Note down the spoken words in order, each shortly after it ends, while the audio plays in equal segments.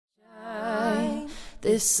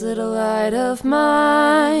This little light of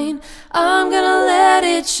mine, I'm gonna let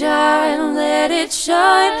it shine, let it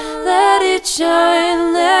shine, let it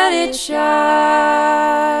shine, let it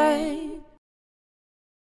shine.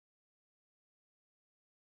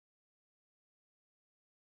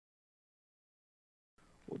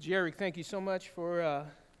 Well, Jerry, thank you so much for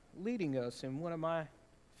leading us in one of my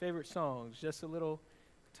favorite songs, Just a Little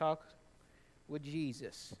Talk with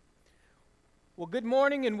Jesus. Well, good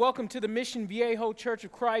morning and welcome to the Mission Viejo Church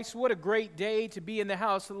of Christ. What a great day to be in the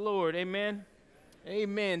house of the Lord. Amen.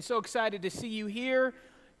 Amen. So excited to see you here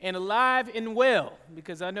and alive and well,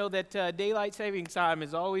 because I know that daylight savings time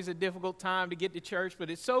is always a difficult time to get to church, but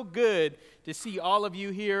it's so good to see all of you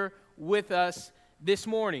here with us this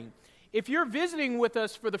morning. If you're visiting with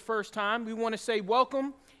us for the first time, we want to say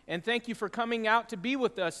welcome and thank you for coming out to be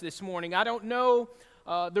with us this morning. I don't know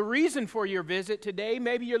the reason for your visit today.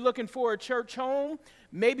 Maybe you're looking for a church home.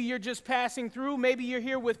 Maybe you're just passing through. Maybe you're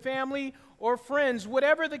here with family or friends.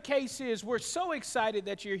 Whatever the case is, we're so excited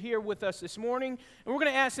that you're here with us this morning. And we're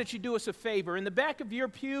going to ask that you do us a favor. In the back of your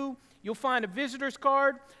pew, you'll find a visitor's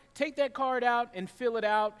card. Take that card out and fill it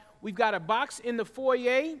out. We've got a box in the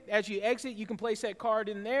foyer. As you exit, you can place that card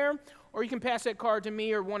in there, or you can pass that card to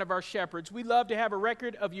me or one of our shepherds. We'd love to have a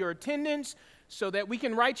record of your attendance so that we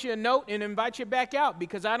can write you a note and invite you back out,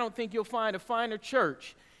 because I don't think you'll find a finer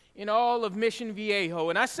church in all of Mission Viejo.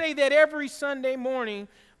 And I say that every Sunday morning,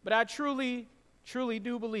 but I truly, truly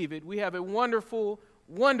do believe it. We have a wonderful,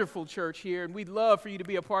 wonderful church here, and we'd love for you to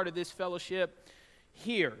be a part of this fellowship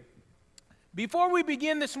here. Before we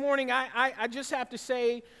begin this morning, I just have to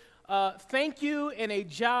say thank you and a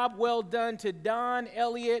job well done to Don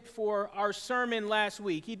Elliott for our sermon last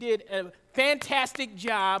week. He did a fantastic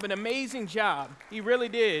job, an amazing job. He really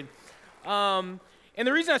did. And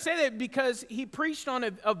the reason I say that is because he preached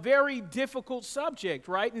on a very difficult subject,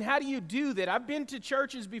 right? And how do you do that? I've been to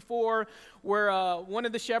churches before where one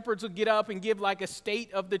of the shepherds will get up and give like a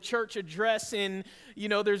state of the church address, and, you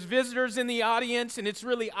know, there's visitors in the audience, and it's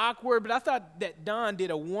really awkward. But I thought that Don did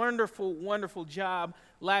a wonderful, wonderful job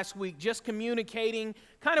last week, just communicating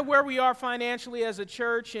kind of where we are financially as a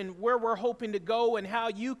church and where we're hoping to go and how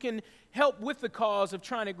you can help with the cause of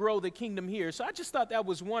trying to grow the kingdom here. So I just thought that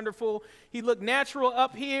was wonderful. He looked natural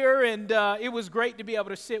up here, and it was great to be able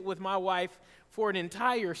to sit with my wife for an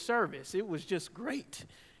entire service. It was just great,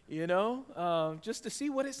 you know, just to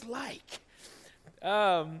see what it's like.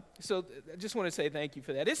 So I just want to say thank you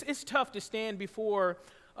for that. It's tough to stand before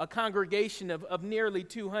a congregation of nearly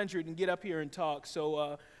 200 and get up here and talk.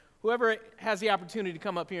 So whoever has the opportunity to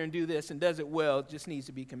come up here and do this and does it well just needs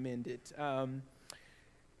to be commended.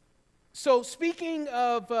 So speaking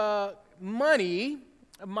of money,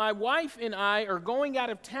 my wife and I are going out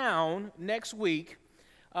of town next week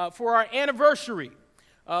for our anniversary.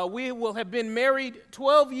 We will have been married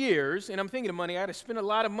 12 years, and I'm thinking of money. I had to spend a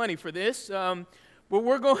lot of money for this, but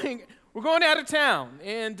we're going out of town,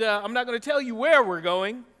 and I'm not going to tell you where we're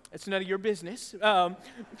going. It's none of your business. But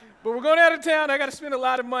we're going out of town. I got to spend a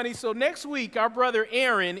lot of money. So next week, our brother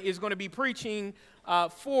Aaron is going to be preaching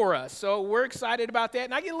for us. So we're excited about that.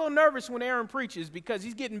 And I get a little nervous when Aaron preaches because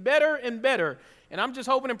he's getting better and better. And I'm just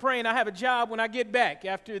hoping and praying I have a job when I get back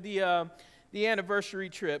after the anniversary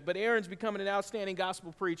trip. But Aaron's becoming an outstanding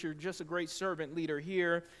gospel preacher, just a great servant leader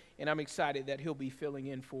here. And I'm excited that he'll be filling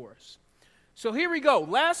in for us. So here we go.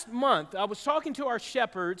 Last month, I was talking to our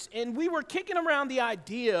shepherds, and we were kicking around the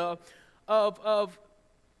idea of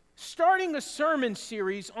starting a sermon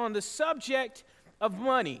series on the subject of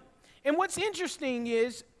money. And what's interesting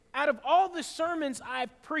is, out of all the sermons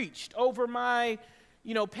I've preached over my,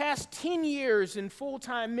 past 10 years in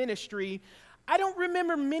full-time ministry, I don't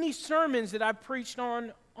remember many sermons that I've preached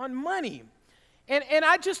on money. And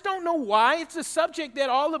I just don't know why. It's a subject that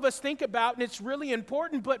all of us think about, and it's really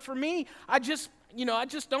important. But for me, I just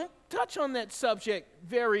don't touch on that subject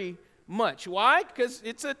very much. Why? Because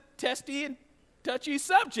it's a testy and touchy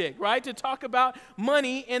subject, right? To talk about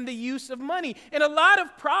money and the use of money. And a lot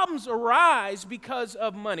of problems arise because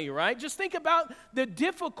of money, right? Just think about the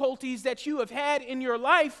difficulties that you have had in your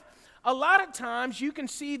life. A lot of times you can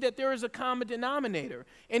see that there is a common denominator,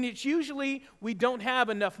 and it's usually we don't have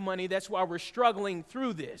enough money. That's why we're struggling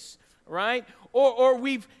through this, right? Or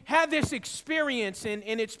we've had this experience and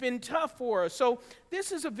it's been tough for us. So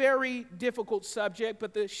this is a very difficult subject,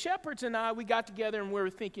 but the shepherds and I, we got together and we were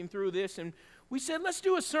thinking through this, and we said, let's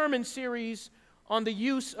do a sermon series on the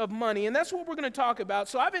use of money, and that's what we're going to talk about.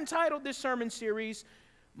 So I've entitled this sermon series,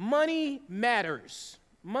 Money Matters.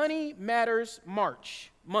 Money Matters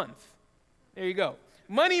month. There you go.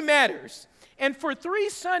 Money matters. And for 3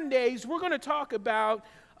 Sundays, we're going to talk about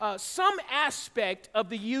some aspect of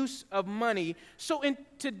the use of money. So in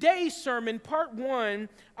today's sermon, part 1,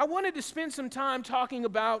 I wanted to spend some time talking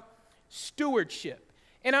about stewardship.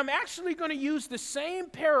 And I'm actually going to use the same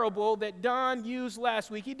parable that Don used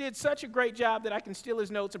last week. He did such a great job that I can steal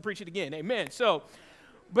his notes and preach it again. Amen.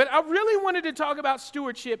 But I really wanted to talk about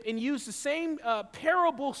stewardship and use the same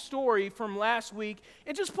parable story from last week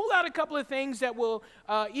and just pull out a couple of things that will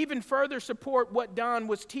even further support what Don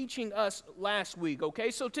was teaching us last week,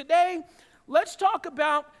 okay? So today, let's talk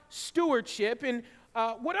about stewardship. And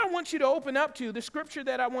what I want you to open up to, the scripture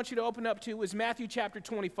that I want you to open up to is Matthew chapter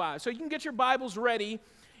 25. So you can get your Bibles ready,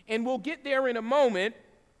 and we'll get there in a moment.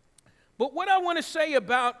 But what I want to say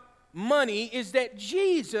about money is that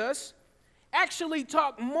Jesus actually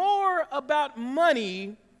talked more about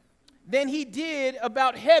money than he did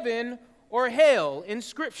about heaven or hell in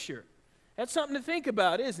Scripture. That's something to think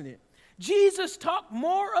about, isn't it? Jesus talked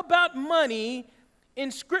more about money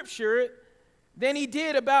in Scripture than he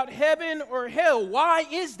did about heaven or hell. Why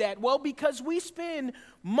is that? Well, because we spend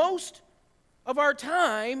most of our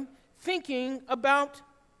time thinking about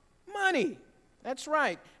money. That's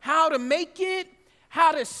right. How to make it,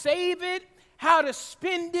 how to save it, how to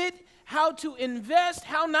spend it, how to invest,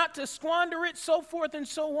 how not to squander it, so forth and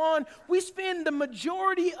so on. We spend the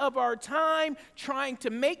majority of our time trying to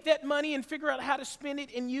make that money and figure out how to spend it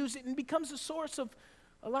and use it, and becomes a source of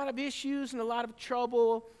a lot of issues and a lot of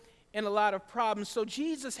trouble and a lot of problems. So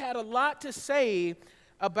Jesus had a lot to say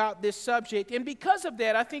about this subject, and because of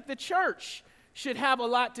that, I think the church should have a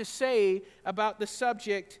lot to say about the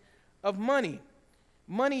subject of money.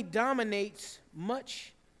 Money dominates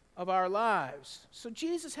much of our lives. So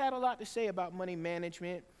Jesus had a lot to say about money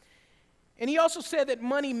management. And he also said that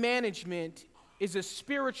money management is a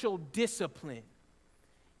spiritual discipline.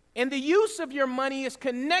 And the use of your money is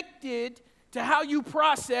connected to how you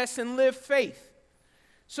process and live faith.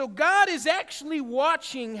 So God is actually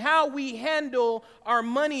watching how we handle our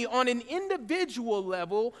money on an individual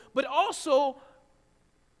level, but also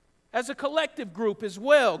as a collective group as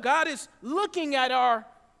well. God is looking at our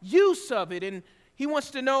use of it, and he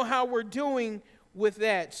wants to know how we're doing with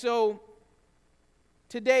that. So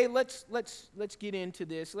today, let's get into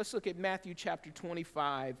this. Let's look at Matthew chapter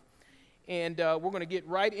 25, and we're going to get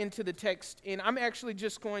right into the text. And I'm actually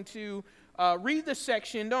just going to read the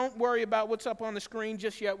section. Don't worry about what's up on the screen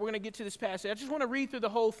just yet. We're going to get to this passage. I just want to read through the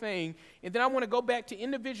whole thing, and then I want to go back to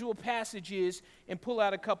individual passages and pull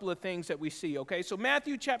out a couple of things that we see, okay? So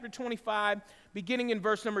Matthew chapter 25, beginning in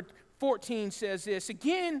verse number 14, says this: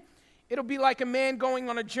 "Again, it'll be like a man going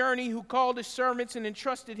on a journey who called his servants and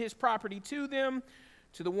entrusted his property to them.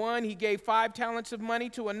 To the one he gave 5 talents of money,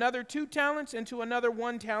 to another 2 talents, and to another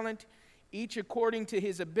 1 talent, each according to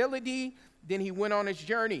his ability. Then he went on his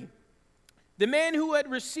journey. The man who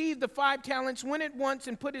had received the 5 talents went at once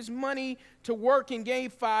and put his money to work and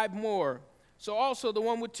gave 5 more. So also the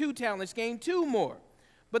one with 2 talents gained 2 more.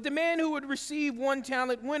 But the man who had received 1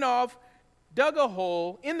 talent went off, dug a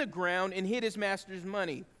hole in the ground, and hid his master's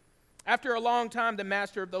money. After a long time, the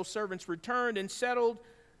master of those servants returned and settled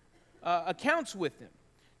accounts with them.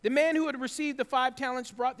 The man who had received the 5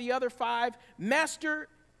 talents brought the other 5. 'Master,'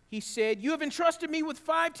 he said, 'you have entrusted me with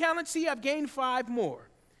 5 talents. See, I've gained 5 more.'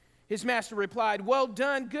 His master replied, 'Well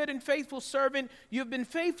done, good and faithful servant. You have been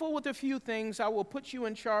faithful with a few things. I will put you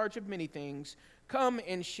in charge of many things. Come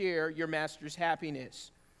and share your master's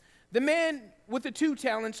happiness.' The man with the 2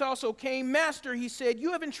 talents also came. 'Master,' he said,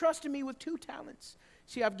 'you have entrusted me with 2 talents.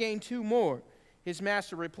 See, I've gained 2 more.' His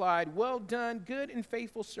master replied, 'Well done, good and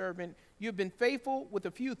faithful servant. You have been faithful with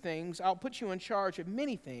a few things. I'll put you in charge of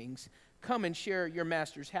many things. Come and share your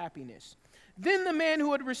master's happiness.' Then the man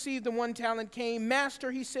who had received the 1 talent came.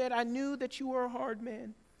 'Master,' he said, 'I knew that you are a hard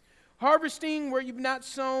man, harvesting where you've not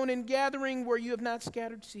sown and gathering where you have not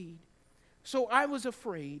scattered seed. So I was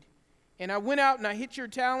afraid, and I went out and I hid your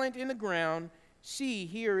talent in the ground. See,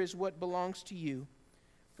 here is what belongs to you.'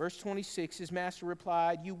 Verse 26, his master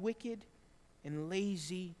replied, 'You wicked and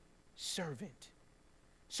lazy servant.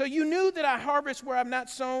 So you knew that I harvest where I have not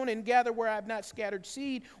sown and gather where I have not scattered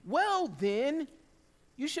seed. Well then,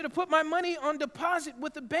 you should have put my money on deposit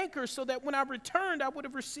with the banker so that when I returned, I would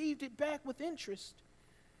have received it back with interest.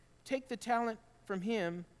 Take the talent from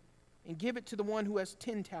him and give it to the one who has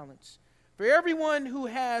 10 talents. For everyone who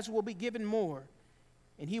has will be given more,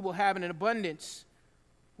 and he will have an abundance.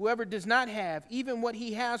 Whoever does not have, even what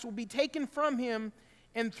he has will be taken from him.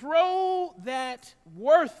 And throw that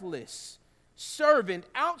worthless servant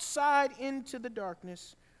outside into the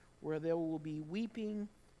darkness, where there will be weeping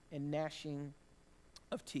and gnashing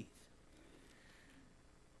of teeth.'"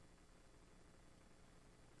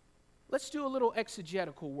 Let's do a little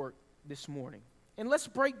exegetical work this morning. And let's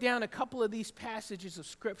break down a couple of these passages of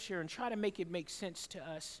Scripture and try to make it make sense to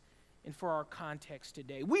us and for our context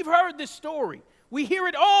today. We've heard this story. We hear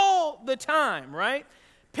it all the time, right?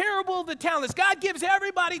 Parable of the talents. God gives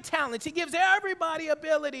everybody talents. He gives everybody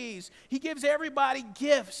abilities. He gives everybody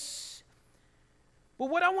gifts. But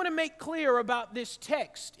what I want to make clear about this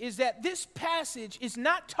text is that this passage is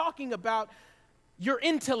not talking about your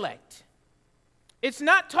intellect. It's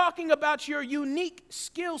not talking about your unique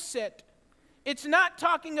skill set. It's not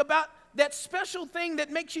talking about that special thing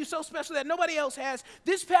that makes you so special that nobody else has.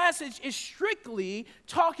 This passage is strictly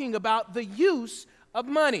talking about the use of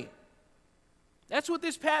money. That's what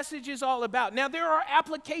this passage is all about. Now, there are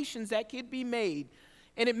applications that could be made,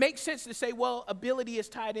 and it makes sense to say, well, ability is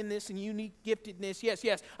tied in this and unique giftedness.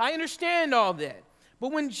 Yes, I understand all that.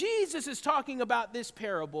 But when Jesus is talking about this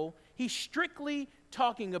parable, he's strictly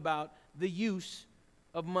talking about the use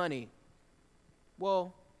of money.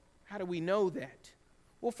 Well, how do we know that?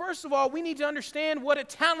 Well, first of all, we need to understand what a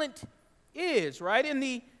talent is, right? In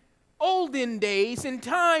the olden days, in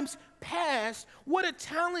times past, what a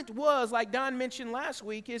talent was, like Don mentioned last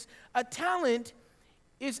week, is a talent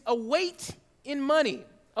is a weight in money,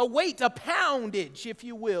 a weight, a poundage, if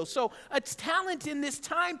you will. So a talent in this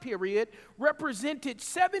time period represented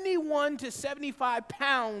 71 to 75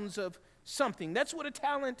 pounds of something. That's what a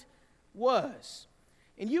talent was.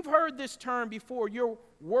 And you've heard this term before, you're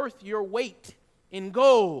worth your weight in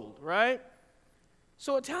gold, right?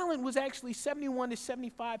 So a talent was actually 71 to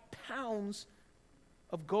 75 pounds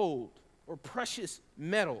of gold or precious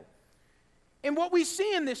metal. And what we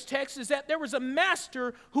see in this text is that there was a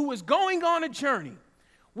master who was going on a journey.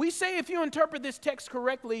 We say, if you interpret this text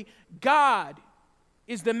correctly, God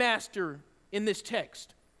is the master in this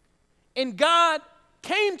text. And God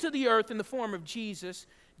came to the earth in the form of Jesus,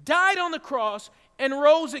 died on the cross, and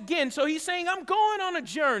rose again. So he's saying, I'm going on a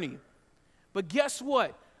journey. But guess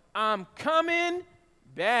what? I'm coming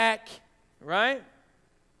back, right?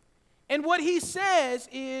 And what he says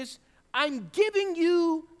is, I'm giving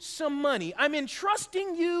you some money. I'm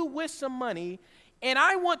entrusting you with some money, and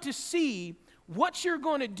I want to see what you're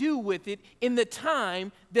going to do with it in the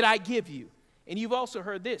time that I give you. And you've also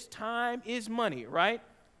heard this, time is money, right?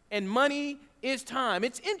 And money is time.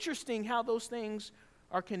 It's interesting how those things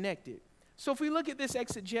are connected. So if we look at this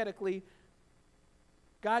exegetically,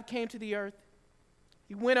 God came to the earth.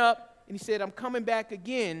 He went up and he said, I'm coming back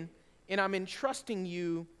again, and I'm entrusting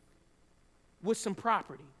you with some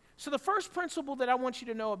property. So the first principle that I want you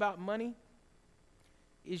to know about money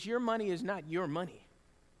is your money is not your money.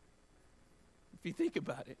 If you think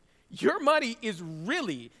about it, your money is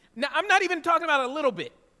really, now I'm not even talking about a little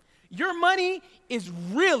bit. Your money is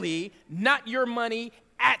really not your money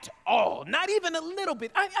at all, not even a little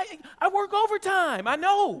bit. I work overtime, I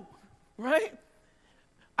know, right?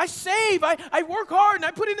 I save, I work hard, and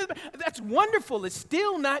I put it in, that's wonderful. It's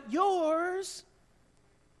still not yours.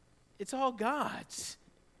 It's all God's.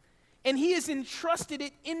 And he has entrusted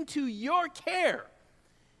it into your care.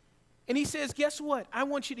 And he says, guess what? I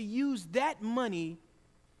want you to use that money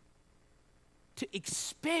to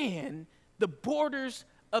expand the borders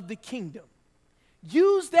of the kingdom.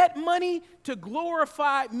 Use that money to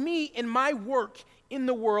glorify me and my work in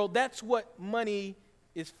the world. That's what money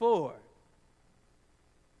is for.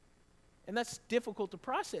 And that's difficult to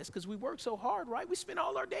process because we work so hard, right? We spend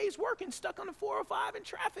all our days working, stuck on the 405 in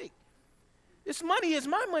traffic. This money is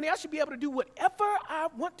my money. I should be able to do whatever I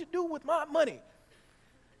want to do with my money.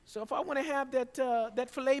 So if I want to have that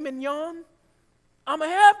filet mignon, I'm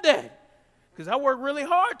going to have that. Because I work really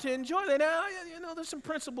hard to enjoy that. Now, there's some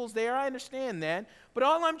principles there. I understand that. But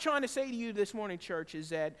all I'm trying to say to you this morning, church, is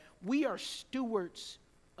that we are stewards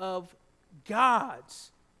of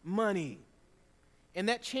God's money. And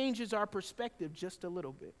that changes our perspective just a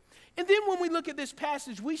little bit. And then when we look at this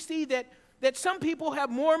passage, we see that some people have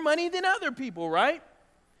more money than other people, right?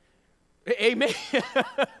 Amen.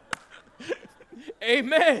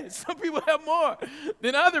 Amen. Some people have more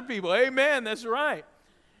than other people. Amen. That's right.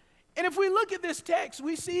 And if we look at this text,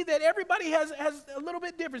 we see that everybody has a little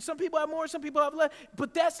bit different. Some people have more, some people have less.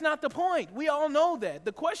 But that's not the point. We all know that.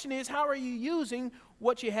 The question is, how are you using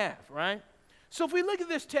what you have, right? So if we look at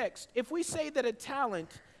this text, if we say that a talent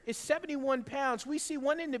is 71 pounds, we see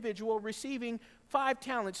one individual receiving 5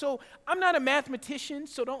 talents. So I'm not a mathematician,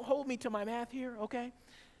 so don't hold me to my math here, okay?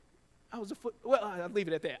 I'll leave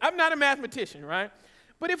it at that. I'm not a mathematician, right?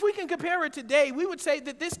 But if we can compare it today, we would say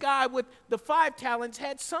that this guy with the 5 talents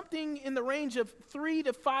had something in the range of $3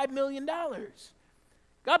 to $5 million.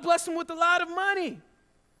 God blessed him with a lot of money.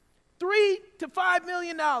 $3 to $5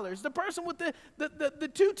 million. The person with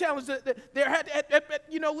the 2 talents, they had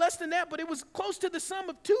less than that, but it was close to the sum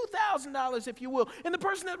of $2,000, if you will. And the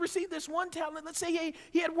person that received this 1 talent, let's say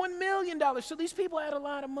he had $1 million. So these people had a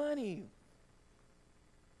lot of money.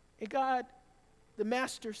 And God, the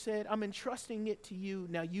master said, I'm entrusting it to you.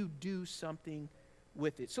 Now you do something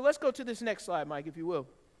with it. So let's go to this next slide, Mike, if you will.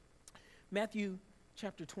 Matthew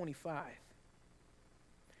chapter 25.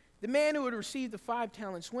 The man who had received the 5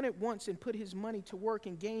 talents went at once and put his money to work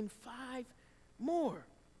and gained 5 more.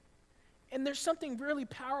 And there's something really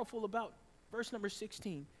powerful about verse number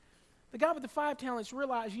 16. The guy with the 5 talents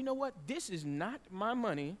realized, you know what? This is not my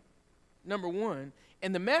money, number one.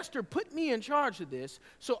 And the master put me in charge of this.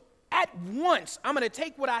 So at once, I'm going to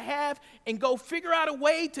take what I have and go figure out a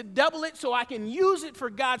way to double it so I can use it for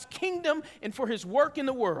God's kingdom and for his work in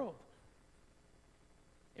the world.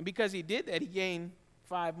 And because he did that, he gained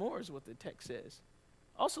 5 more is what the text says.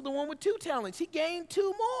 Also, the one with 2 talents, he gained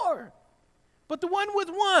 2 more. But the one with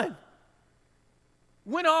 1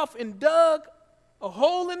 went off and dug a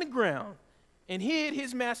hole in the ground and hid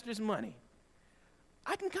his master's money.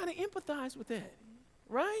 I can kind of empathize with that,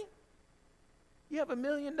 right? You have $1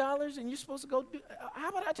 million and you're supposed to go do, how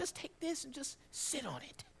about I just take this and just sit on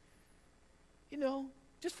it?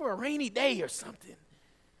 Just for a rainy day or something.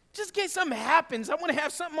 Just in case something happens, I want to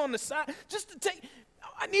have something on the side.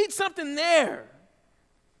 I need something there.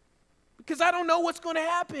 Because I don't know what's going to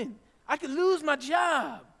happen. I could lose my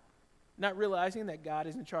job. Not realizing that God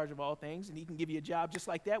is in charge of all things and he can give you a job just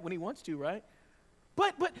like that when he wants to, right?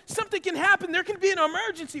 But something can happen. There can be an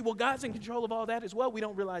emergency. Well, God's in control of all that as well. We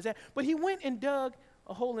don't realize that. But he went and dug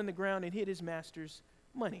a hole in the ground and hid his master's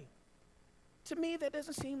money. To me, that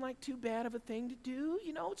doesn't seem like too bad of a thing to do.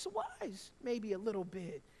 It's wise, maybe a little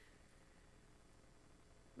bit.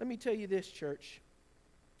 Let me tell you this, church.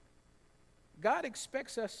 God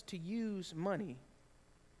expects us to use money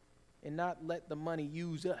and not let the money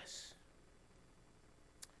use us.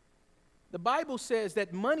 The Bible says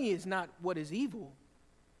that money is not what is evil.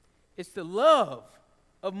 It's the love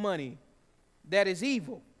of money that is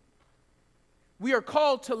evil. We are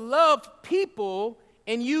called to love people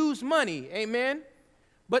and use money, amen?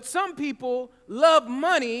 But some people love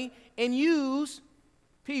money and use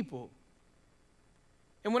people.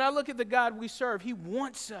 And when I look at the God we serve, he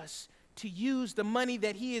wants us to use the money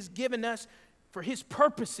that he has given us for his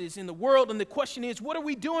purposes in the world. And the question is, what are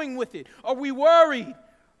we doing with it? Are we worried?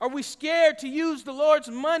 Are we scared to use the Lord's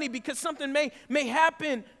money because something may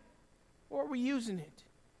happen? Or are we using it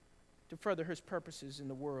to further his purposes in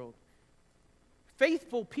the world?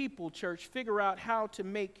 Faithful people, church, figure out how to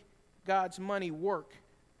make God's money work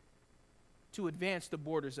to advance the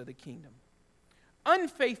borders of the kingdom.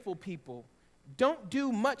 Unfaithful people don't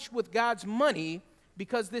do much with God's money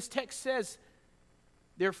because this text says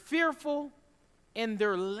they're fearful and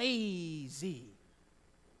they're lazy.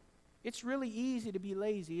 It's really easy to be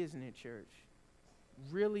lazy, isn't it, church?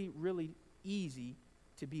 Really, really easy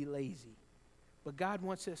to be lazy. But God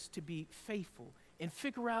wants us to be faithful and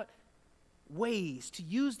figure out ways to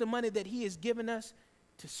use the money that he has given us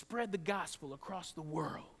to spread the gospel across the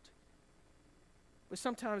world. But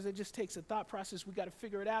sometimes it just takes a thought process. We got to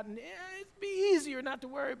figure it out, and it'd be easier not to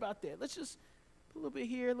worry about that. Let's just put a little bit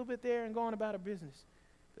here, a little bit there, and go on about our business.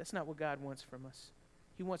 That's not what God wants from us.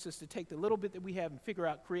 He wants us to take the little bit that we have and figure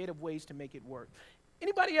out creative ways to make it work.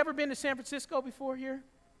 Anybody ever been to San Francisco before here?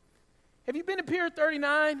 Have you been to Pier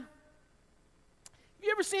 39? Have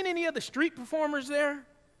you ever seen any of the street performers there?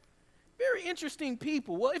 Very interesting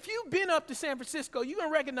people. Well, if you've been up to San Francisco, you're going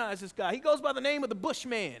to recognize this guy. He goes by the name of the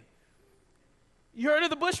Bushman. You heard of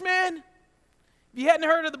the Bushman? If you hadn't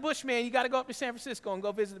heard of the Bushman, you got to go up to San Francisco and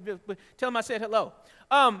go visit. Tell him I said hello.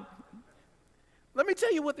 Let me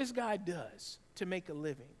tell you what this guy does to make a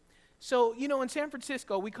living. So, in San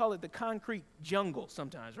Francisco, we call it the concrete jungle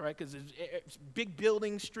sometimes, right? Because there's big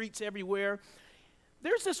buildings, streets everywhere.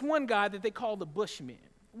 There's this one guy that they call the Bushman.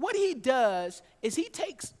 What he does is he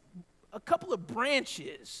takes a couple of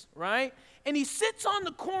branches, right? And he sits on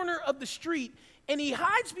the corner of the street and he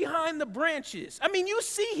hides behind the branches. I mean, you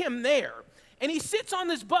see him there. And he sits on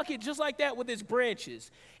this bucket just like that with his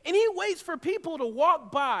branches. And he waits for people to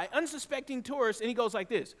walk by, unsuspecting tourists, and he goes like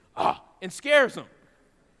this, and scares them.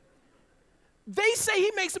 They say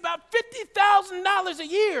he makes about $50,000 a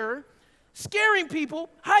year scaring people,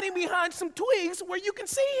 hiding behind some twigs where you can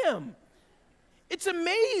see him. It's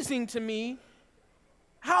amazing to me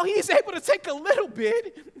how he's able to take a little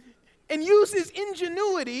bit and use his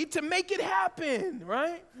ingenuity to make it happen,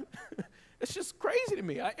 right? It's just crazy to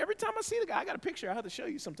me. Every time I see the guy, I got a picture I have to show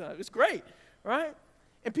you sometimes. It's great, right?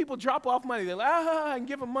 And people drop off money. They're like, and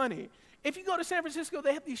give them money. If you go to San Francisco,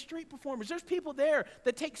 they have these street performers. There's people there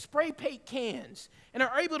that take spray paint cans and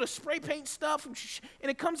are able to spray paint stuff,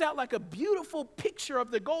 and it comes out like a beautiful picture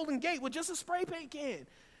of the Golden Gate with just a spray paint can.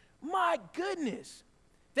 My goodness.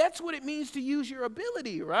 That's what it means to use your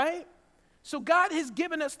ability, right? So God has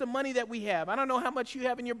given us the money that we have. I don't know how much you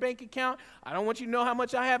have in your bank account. I don't want you to know how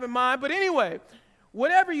much I have in mine. But anyway,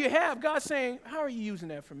 whatever you have, God's saying, how are you using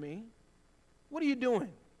that for me? What are you doing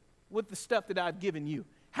with the stuff that I've given you?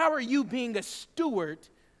 How are you being a steward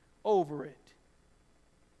over it?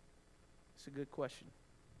 It's a good question.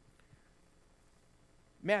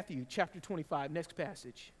 Matthew chapter 25, next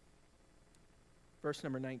passage, verse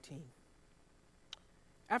number 19.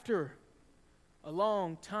 After a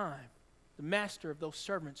long time, the master of those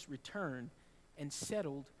servants returned and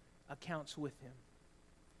settled accounts with him.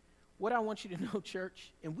 What I want you to know,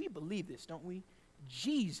 church, and we believe this, don't we?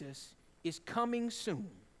 Jesus is coming soon.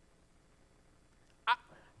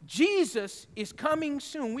 Jesus is coming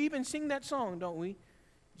soon. We even sing that song, don't we?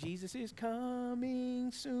 Jesus is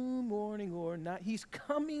coming soon, morning or night. He's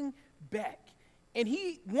coming back. And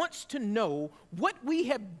he wants to know what we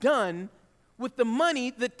have done with the money,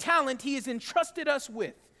 the talent he has entrusted us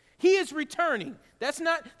with. He is returning. That's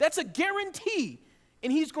a guarantee.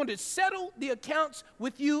 And he's going to settle the accounts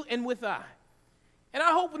with you and with I. And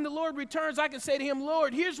I hope when the Lord returns, I can say to him,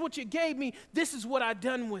 Lord, here's what you gave me. This is what I've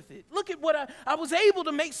done with it. Look at what I was able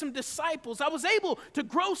to make some disciples. I was able to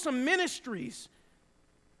grow some ministries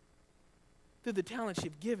through the talents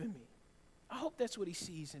you've given me. I hope that's what he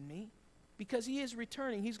sees in me, because he is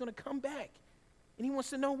returning. He's going to come back, and he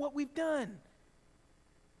wants to know what we've done.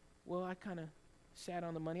 Well, I kind of sat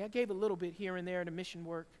on the money. I gave a little bit here and there to mission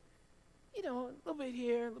work. You know, a little bit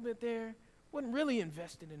here, a little bit there. Wasn't really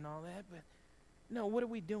invested in all that, but no, what are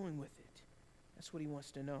we doing with it? That's what he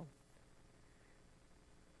wants to know.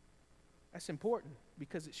 That's important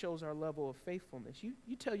because it shows our level of faithfulness.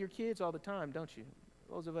 You tell your kids all the time, don't you?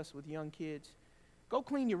 Those of us with young kids, go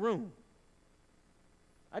clean your room.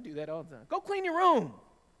 I do that all the time. Go clean your room.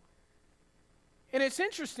 And it's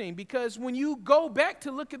interesting because when you go back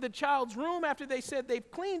to look at the child's room after they said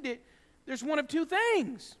they've cleaned it, there's one of two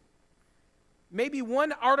things. Maybe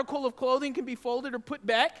one article of clothing can be folded or put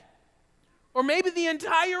back, or maybe the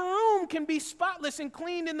entire room can be spotless and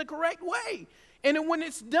cleaned in the correct way. And then when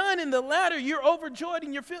it's done in the latter, you're overjoyed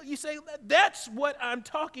and you say, that's what I'm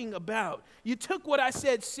talking about. You took what I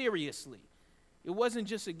said seriously. It wasn't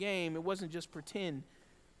just a game. It wasn't just pretend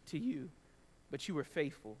to you, but you were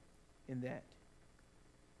faithful in that.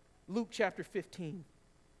 Luke chapter 15,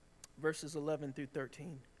 verses 11 through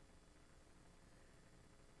 13.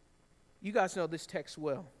 You guys know this text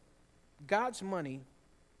well. God's money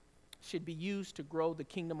should be used to grow the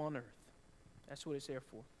kingdom on earth. That's what it's there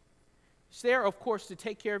for. It's there, of course, to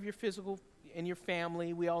take care of your physical and your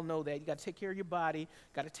family. We all know that. You got to take care of your body,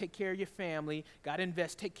 got to take care of your family, got to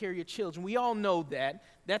invest, take care of your children. We all know that.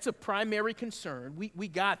 That's a primary concern. We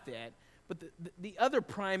got that. But the other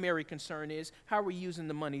primary concern is, how are we using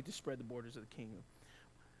the money to spread the borders of the kingdom?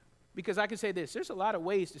 Because I can say this, there's a lot of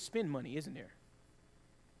ways to spend money, isn't there?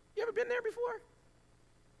 You ever been there before?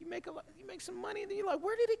 You make some money, and then you're like,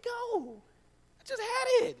 where did it go? I just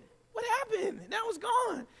had it. What happened? Now it's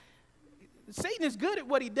gone. Satan is good at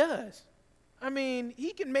what he does. I mean,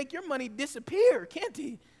 he can make your money disappear, can't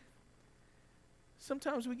he?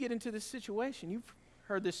 Sometimes we get into this situation. You've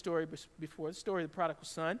heard this story before, the story of the prodigal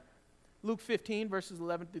son. Luke 15, verses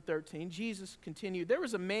 11 through 13, Jesus continued, there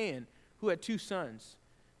was a man who had 2 sons.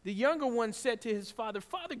 The younger one said to his father,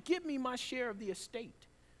 Father, give me my share of the estate.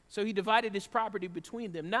 So he divided his property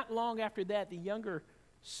between them. Not long after that, the younger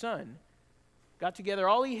son got together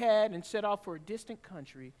all he had and set off for a distant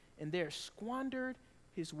country, and there squandered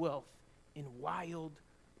his wealth in wild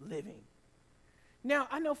living. Now,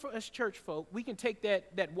 I know for us church folk, we can take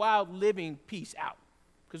that wild living piece out,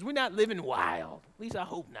 because we're not living wild. At least I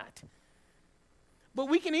hope not. But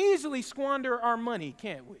we can easily squander our money,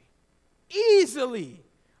 can't we? Easily.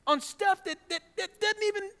 On stuff that doesn't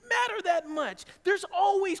even matter that much. There's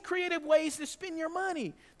always creative ways to spend your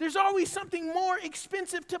money. There's always something more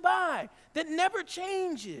expensive to buy that never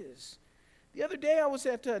changes. The other day I was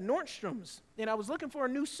at Nordstrom's, and I was looking for a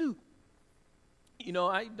new suit. You know,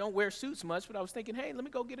 I don't wear suits much, but I was thinking, hey, let me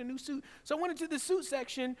go get a new suit. So I went into the suit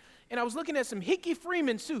section, and I was looking at some Hickey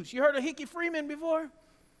Freeman suits. You heard of Hickey Freeman before?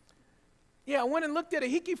 Yeah, I went and looked at a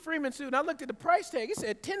Hickey Freeman suit, and I looked at the price tag. It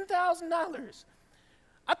said $10,000.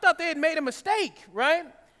 I thought they had made a mistake, right?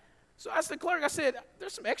 So I asked the clerk, I said,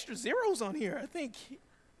 there's some extra zeros on here, I think.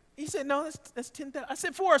 He said, no, that's $10,000. I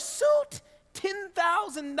said, for a suit?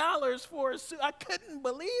 $10,000 for a suit? I couldn't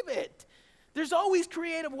believe it. There's always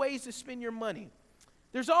creative ways to spend your money.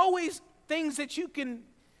 There's always things that you can,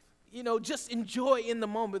 just enjoy in the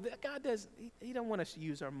moment. God does, he don't want us to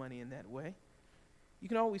use our money in that way. You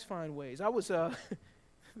can always find ways. I was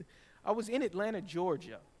in Atlanta,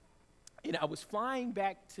 Georgia, and I was flying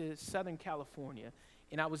back to Southern California,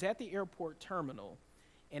 and I was at the airport terminal,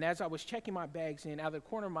 and as I was checking my bags in, out of the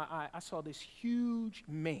corner of my eye, I saw this huge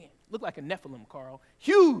man. Looked like a Nephilim, Carl.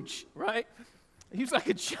 Huge, right? He was like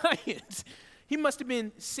a giant. He must have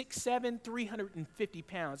been 6'7", 350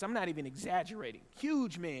 pounds. I'm not even exaggerating.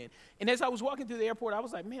 Huge man. And as I was walking through the airport, I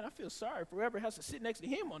was like, man, I feel sorry for whoever has to sit next to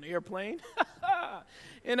him on the airplane.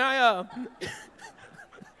 And I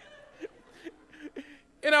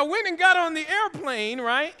went and got on the airplane,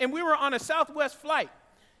 right? And we were on a Southwest flight.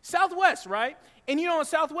 Southwest, right? And on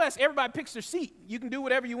Southwest, everybody picks their seat. You can do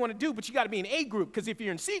whatever you want to do, but you got to be in A group, because if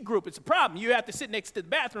you're in C group, it's a problem. You have to sit next to the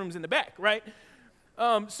bathrooms in the back, right?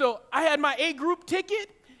 So I had my A group ticket,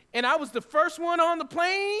 and I was the first one on the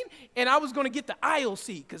plane, and I was going to get the aisle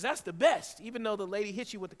seat, because that's the best, even though the lady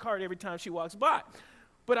hits you with the cart every time she walks by.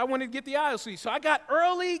 But I wanted to get the aisle seat. So I got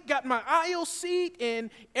early, got my aisle seat,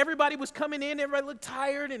 and everybody was coming in. Everybody looked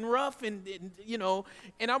tired and rough, and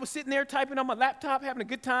I was sitting there typing on my laptop, having a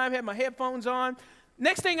good time, had my headphones on.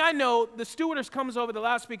 Next thing I know, the stewardess comes over the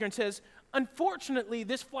loudspeaker and says, unfortunately,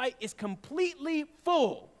 this flight is completely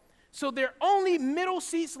full. So there are only middle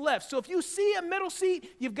seats left. So if you see a middle seat,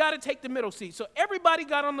 you've got to take the middle seat. So everybody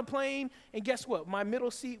got on the plane, and guess what? My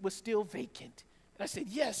middle seat was still vacant. And I said,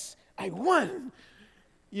 yes, I won.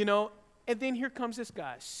 And then here comes this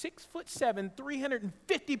guy, 6'7",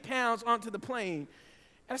 350 pounds onto the plane.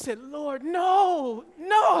 And I said, Lord, no.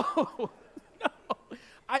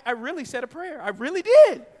 I really said a prayer. I really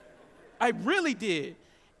did.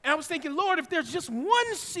 And I was thinking, Lord, if there's just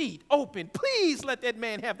one seat open, please let that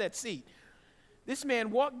man have that seat. This man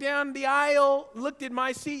walked down the aisle, looked at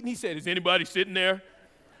my seat, and he said, is anybody sitting there?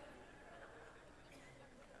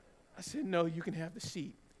 I said, no, you can have the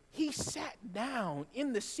seat. He sat down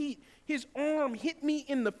in the seat. His arm hit me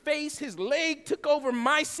in the face. His leg took over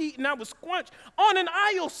my seat, and I was squunched on an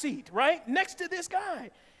aisle seat, right, next to this guy.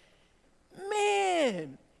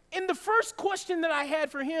 Man. And the first question that I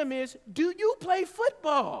had for him is, do you play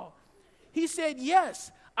football? He said,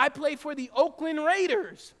 yes, I play for the Oakland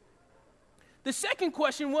Raiders. The second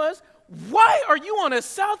question was, why are you on a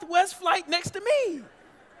Southwest flight next to me?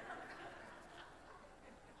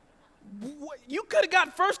 You could have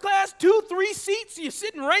got first class, 2, 3 seats. You're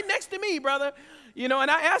sitting right next to me, brother. And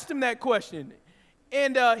I asked him that question.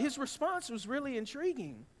 And his response was really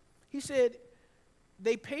intriguing. He said,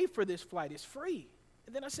 they pay for this flight. It's free.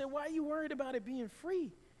 And then I said, why are you worried about it being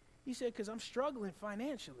free? He said, because I'm struggling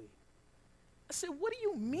financially. I said, what do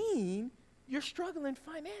you mean you're struggling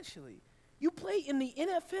financially? You play in the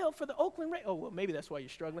NFL for the Oakland Raiders. Oh, well, maybe that's why you're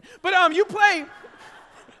struggling. But you play.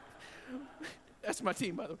 That's my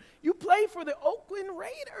team, by the way. You play for the Oakland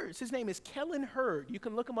Raiders. His name is Kellen Hurd. You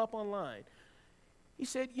can look him up online. He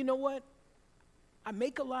said, you know what? I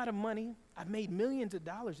make a lot of money. I've made millions of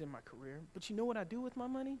dollars in my career. But you know what I do with my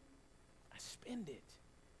money? I spend it.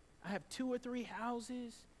 I have 2 or 3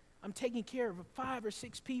 houses. I'm taking care of 5 or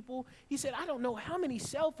 6 people. He said, I don't know how many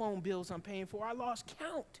cell phone bills I'm paying for. I lost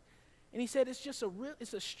count. And he said,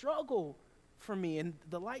 it's a struggle for me. And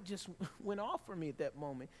the light just went off for me at that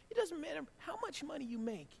moment. It doesn't matter how much money you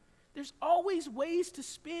make. There's always ways to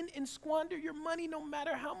spend and squander your money no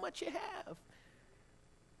matter how much you have.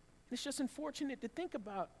 It's just unfortunate to think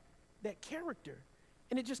about that character.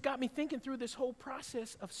 And it just got me thinking through this whole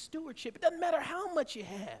process of stewardship. It doesn't matter how much you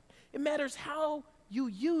have. It matters how you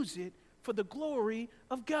use it for the glory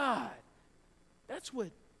of God. That's what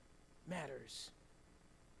matters.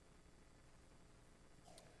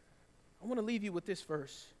 I want to leave you with this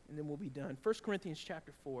verse, and then we'll be done. 1 Corinthians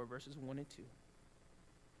chapter 4, verses 1 and 2.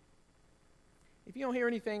 If you don't hear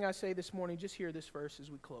anything I say this morning, just hear this verse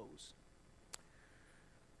as we close.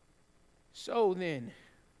 So then,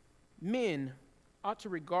 men ought to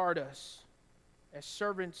regard us as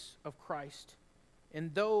servants of Christ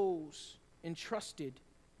and those entrusted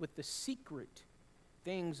with the secret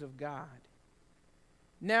things of God.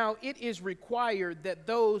 Now it is required that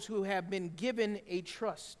those who have been given a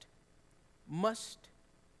trust must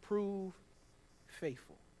prove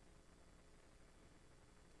faithful.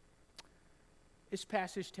 This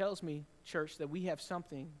passage tells me, church, that we have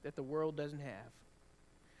something that the world doesn't have.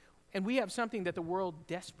 And we have something that the world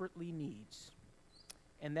desperately needs.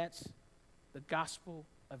 And that's the gospel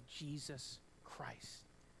of Jesus Christ.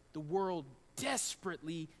 The world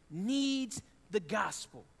desperately needs the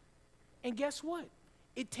gospel. And guess what?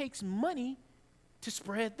 It takes money to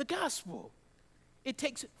spread the gospel. It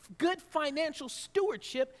takes good financial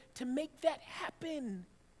stewardship to make that happen,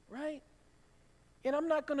 right? And I'm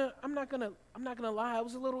not gonna lie, I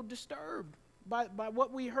was a little disturbed by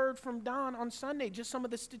what we heard from Don on Sunday, just some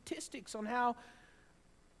of the statistics on how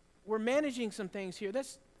we're managing some things here.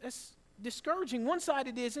 That's discouraging. One side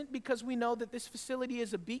it isn't, because we know that this facility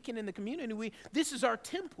is a beacon in the community. This is our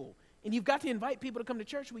temple, and you've got to invite people to come to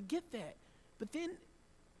church. We get that. But then,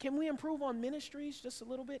 can we improve on ministries just a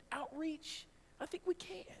little bit? Outreach? I think we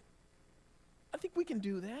can. I think we can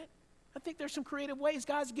do that. I think there's some creative ways.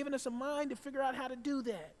 God's given us a mind to figure out how to do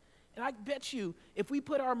that. And I bet you, if we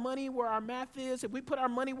put our money where our math is, if we put our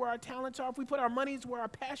money where our talents are, if we put our monies where our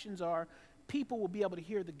passions are, people will be able to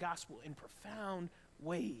hear the gospel in profound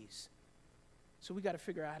ways. So we got to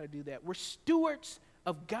figure out how to do that. We're stewards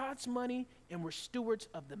of God's money, and we're stewards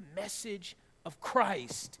of the message of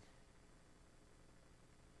Christ.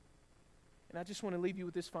 And I just want to leave you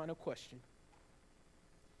with this final question.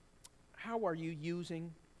 How are you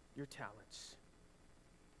using your talents?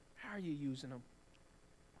 How are you using them?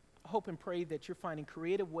 I hope and pray that you're finding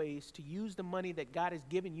creative ways to use the money that God has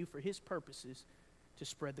given you for His purposes to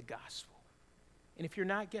spread the gospel. And if you're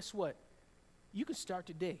not, guess what? You can start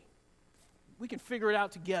today. We can figure it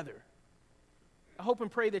out together. I hope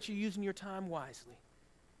and pray that you're using your time wisely.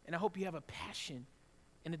 And I hope you have a passion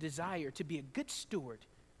and a desire to be a good steward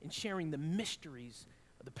in sharing the mysteries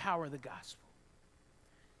of the power of the gospel.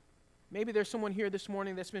 Maybe there's someone here this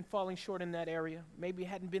morning that's been falling short in that area. Maybe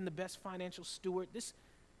hadn't been the best financial steward. This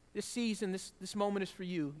season, this moment is for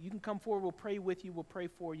you. You can come forward. We'll pray with you. We'll pray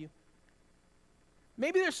for you.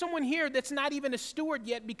 Maybe there's someone here that's not even a steward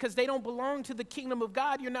yet because they don't belong to the kingdom of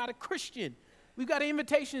God. You're not a Christian. We've got an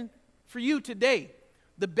invitation for you today.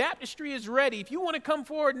 The baptistry is ready. If you want to come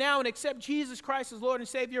forward now and accept Jesus Christ as Lord and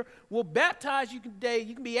Savior, we'll baptize you today.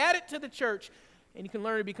 You can be added to the church, and you can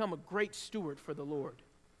learn to become a great steward for the Lord.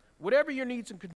 Whatever your needs and